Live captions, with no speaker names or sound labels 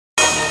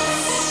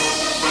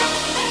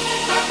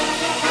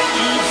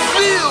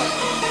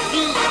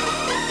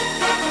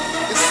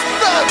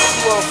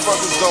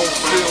motherfuckers don't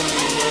feel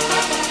me,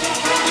 man.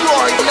 You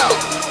already know.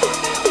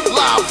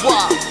 Live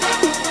wire.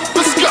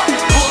 Let's go.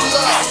 Pull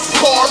up,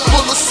 car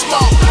full of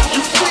smoke.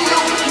 You feel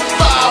me?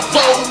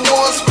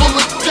 501s full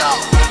of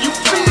dope. You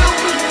feel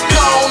me?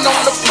 Gone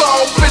on the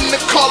phone, finna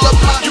call up.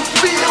 You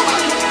feel me?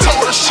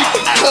 Told her she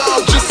could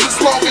come just as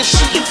long as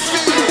she. You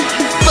feel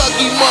me?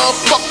 Thuggy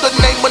motherfucker,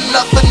 name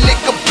another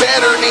nigga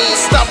better than.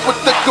 Stop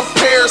with the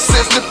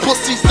comparisons, the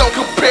pussies don't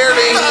compare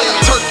to him.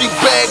 Turkey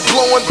bag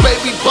blowing,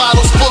 baby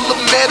bottles full of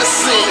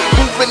medicine.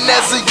 Moving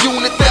as a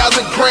unit,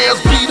 1,000 grams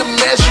be the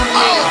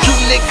measurement. You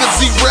niggas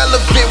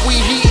irrelevant, we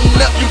heating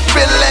up, you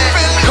feel that?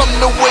 Come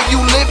the way you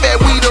live at,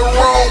 we the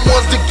wrong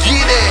ones to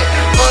get at.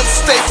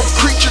 Unstable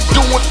creature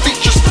doing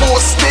features for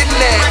a stint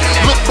at.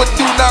 Look but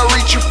do not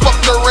reach, you fuck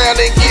around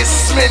and get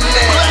smitten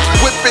at.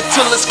 Whip it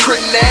till it's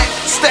critnat,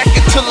 stack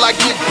it till I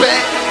get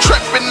back.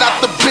 Trapping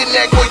out the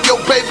binnac where your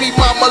baby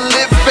mama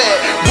live at.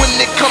 When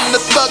it come to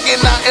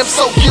thugging, I am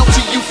so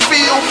guilty, you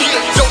feel me?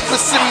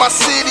 Dopest in my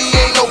city,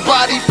 ain't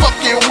nobody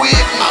fucking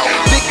with me.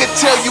 Nigga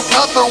tell you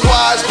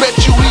otherwise, bet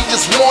you he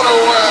just wanna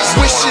ride.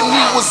 Wishing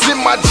he was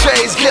in my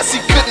J's, guess he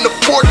couldn't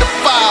afford the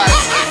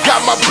fives.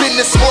 Got my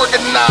business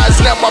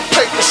organized, now my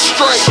paper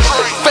straight.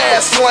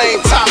 Fast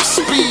lane, top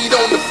speed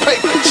on the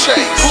paper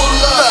chase. Pull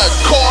up,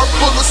 car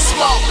full of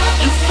smoke,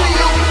 you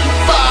feel me?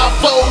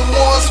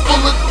 501s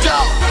full of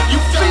dope, you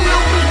feel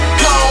me?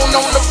 Gone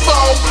on the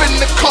phone,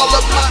 finna call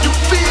up, you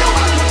feel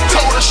me?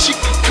 Told her she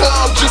could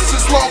come just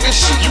as long as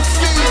she, you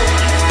feel me?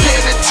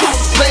 Getting 2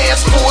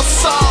 bands for a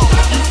song,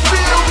 you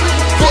feel me?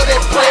 For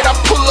that bread, I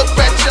pull up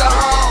at your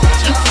home,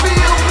 you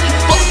feel me?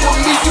 Fuck with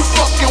me, you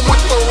fucking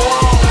with the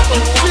wrong,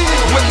 you feel me?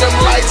 When them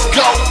lights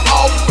go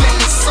off, then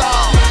it's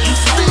on, you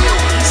feel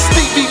me?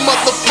 Stevie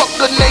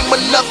motherfucker, name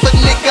another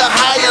nigga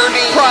higher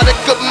than.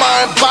 Product of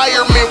my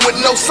environment with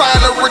no sign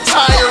of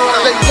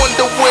retiring. They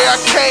wonder where I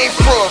came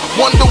from,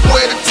 wonder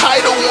where the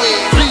title went.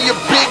 Be a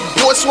big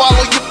boy,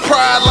 swallow your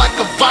pride like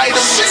a vitamin.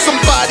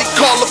 Somebody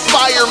call a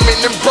fireman,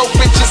 them broke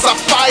bitches I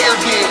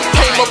fired them.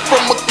 Came up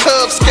from a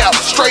Cub Scout,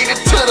 straight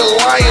into the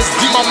Lions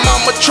Den. My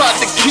mama tried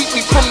to keep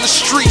me from the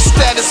streets,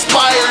 that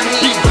inspired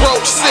me. Be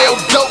broke, sell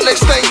dope,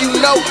 next thing you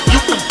know, you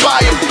can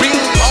buy a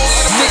beam.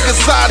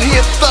 Niggas out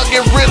here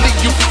thugging, really,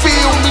 you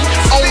feel me?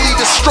 Only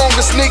the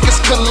strongest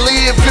niggas can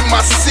live in my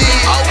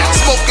city.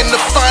 Smoking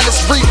the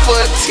finest reefer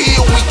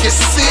until we get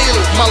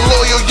sealed. My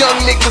loyal young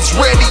niggas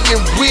ready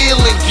and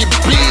willing, get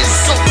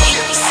busy.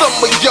 Some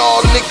of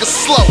y'all niggas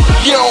slow,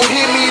 you don't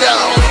hear me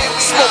though.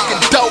 Smoking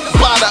dope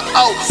by the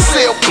O,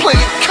 sell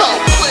plenty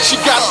coke. She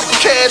got the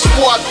cash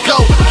before I go,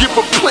 give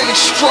her plenty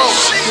stroke.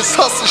 This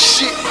hustle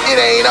shit,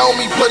 it ain't on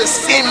me, but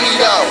it's in me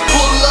though.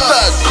 Pull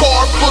up,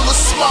 car full of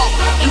smoke,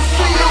 you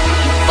feel me?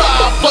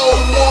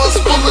 501s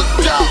full of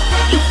dope,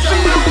 you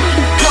feel me?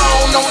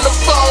 Gone on the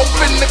phone,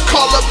 finna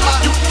call up,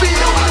 you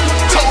feel me?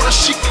 Told her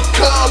she could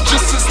come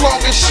just as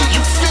long as she,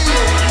 you feel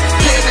me?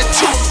 Getting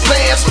 2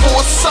 bands for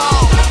a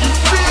song, you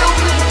feel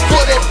me? For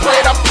that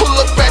bread, I pull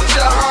up at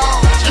your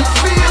home, you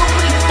feel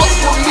me? Fuck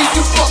with me,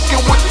 you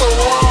fucking with the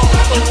wrong,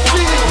 you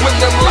feel me? When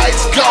them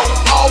lights go